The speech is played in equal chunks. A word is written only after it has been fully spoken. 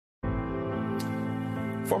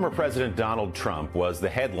Former President Donald Trump was the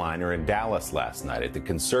headliner in Dallas last night at the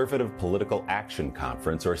Conservative Political Action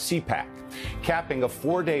Conference, or CPAC, capping a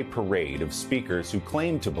four-day parade of speakers who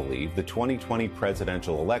claimed to believe the 2020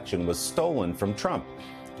 presidential election was stolen from Trump,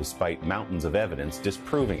 despite mountains of evidence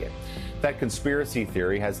disproving it. That conspiracy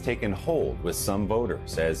theory has taken hold with some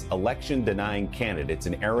voters as election-denying candidates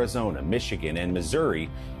in Arizona, Michigan, and Missouri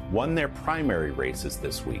won their primary races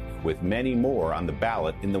this week, with many more on the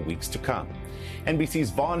ballot in the weeks to come. NBC's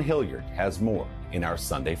Vaughn Hillyard has more in our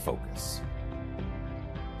Sunday Focus.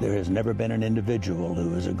 There has never been an individual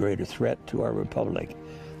who is a greater threat to our republic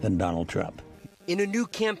than Donald Trump. In a new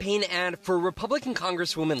campaign ad for Republican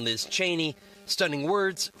Congresswoman Liz Cheney, stunning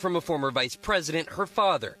words from a former vice president, her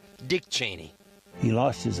father, Dick Cheney. He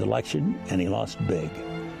lost his election, and he lost big.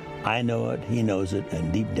 I know it, he knows it,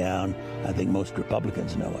 and deep down, I think most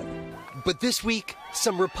Republicans know it. But this week,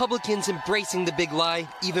 some Republicans embracing the big lie,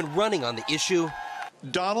 even running on the issue.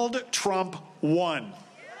 Donald Trump won.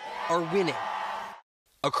 Are winning.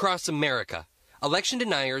 Across America, election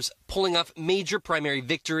deniers pulling off major primary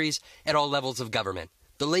victories at all levels of government.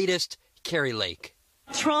 The latest, Kari Lake.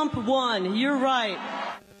 Trump won, you're right.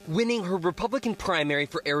 Winning her Republican primary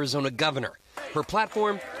for Arizona governor. Her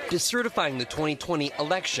platform, decertifying the 2020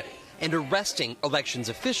 election and arresting elections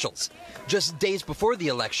officials. Just days before the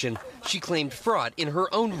election, she claimed fraud in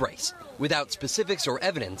her own race, without specifics or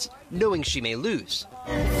evidence, knowing she may lose.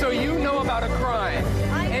 So you know about a crime,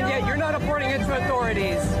 and yet you're not reporting it to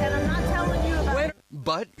authorities. And I'm not telling you about it.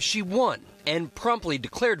 But she won and promptly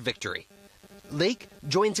declared victory. Lake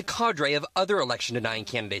joins a cadre of other election-denying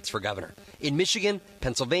candidates for governor in Michigan,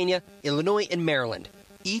 Pennsylvania, Illinois, and Maryland.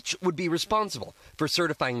 Each would be responsible for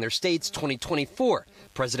certifying their state's 2024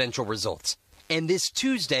 presidential results. And this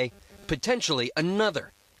Tuesday, potentially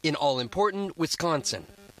another in all-important Wisconsin.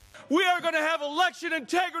 We are going to have election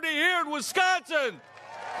integrity here in Wisconsin.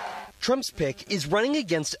 Trump's pick is running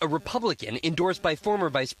against a Republican endorsed by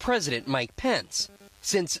former Vice President Mike Pence.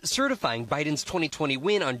 Since certifying Biden's 2020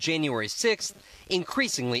 win on January 6th,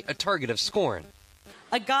 increasingly a target of scorn.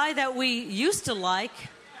 A guy that we used to like,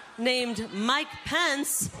 named Mike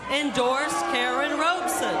Pence, endorsed Karen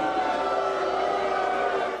Robeson.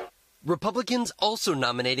 Republicans also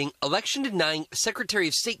nominating election-denying Secretary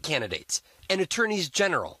of State candidates and attorneys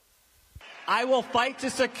general. I will fight to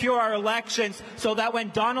secure our elections so that when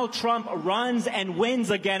Donald Trump runs and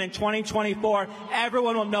wins again in 2024,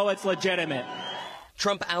 everyone will know it's legitimate.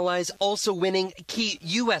 Trump allies also winning key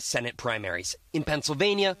U.S. Senate primaries in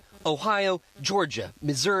Pennsylvania, Ohio, Georgia,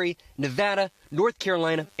 Missouri, Nevada, North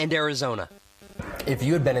Carolina, and Arizona. If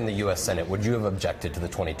you had been in the U.S. Senate, would you have objected to the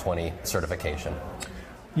 2020 certification?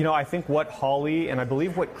 You know, I think what Hawley and I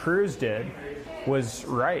believe what Cruz did was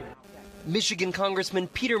right. Michigan Congressman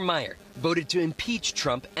Peter Meijer voted to impeach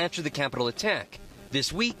Trump after the Capitol attack.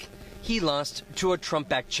 This week, he lost to a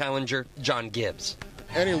Trump-backed challenger, John Gibbs.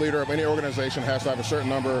 Any leader of any organization has to have a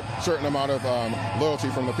certain amount of loyalty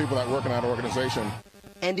from the people that work in that organization.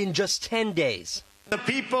 And in just 10 days, the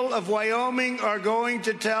people of Wyoming are going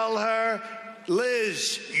to tell her,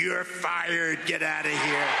 Liz, you're fired. Get out of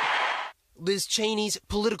here. Liz Cheney's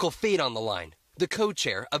political fate on the line. The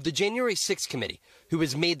co-chair of the January 6th committee, who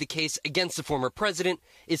has made the case against the former president,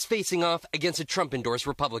 is facing off against a Trump-endorsed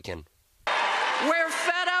Republican. We're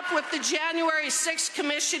fed up with the January 6th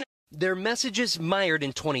commission. Their messages mired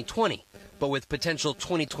in 2020, but with potential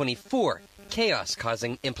 2024 chaos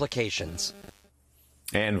causing implications.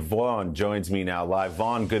 And Vaughn joins me now live.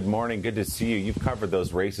 Vaughn, good morning. Good to see you. You've covered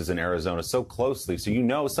those races in Arizona so closely, so you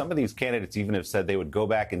know some of these candidates even have said they would go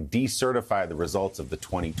back and decertify the results of the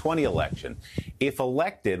 2020 election. If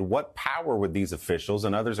elected, what power would these officials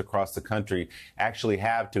and others across the country actually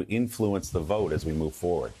have to influence the vote as we move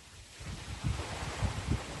forward?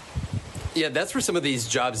 Yeah, that's where some of these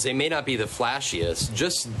jobs, they may not be the flashiest.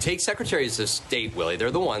 Just take secretaries of state, Willie. They're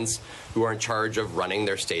the ones who are in charge of running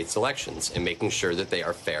their state's elections and making sure that they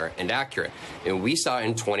are fair and accurate. And we saw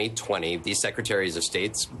in 2020 these secretaries of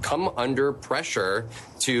states come under pressure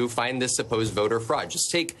to find this supposed voter fraud.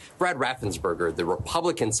 Just take Brad Raffensperger, the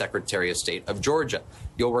Republican Secretary of State of Georgia.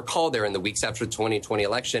 You'll recall there in the weeks after the 2020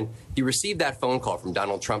 election, he received that phone call from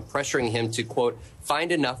Donald Trump pressuring him to, quote,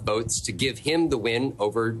 find enough votes to give him the win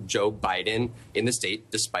over Joe Biden in the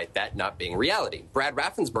state, despite that not being reality. Brad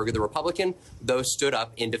Raffensperger, the Republican, though, stood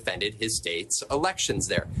up and defended his state's elections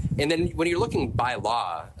there. And then when you're looking by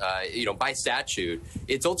law, by statute,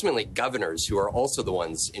 it's ultimately governors who are also the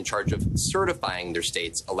ones in charge of certifying their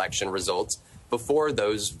state's election results before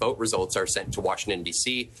those vote results are sent to Washington,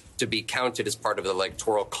 D.C. to be counted as part of the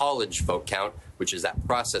Electoral College vote count, which is that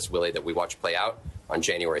process, Willie, that we watched play out on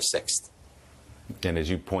January 6th. And as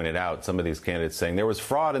you pointed out, some of these candidates saying there was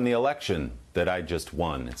fraud in the election that I just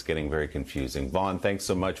won. It's getting very confusing. Vaughn, thanks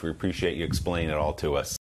so much. We appreciate you explaining it all to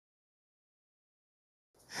us.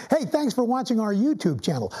 Hey, thanks for watching our YouTube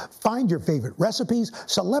channel. Find your favorite recipes,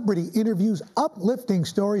 celebrity interviews, uplifting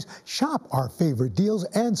stories, shop our favorite deals,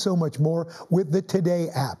 and so much more with the Today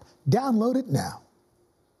app. Download it now.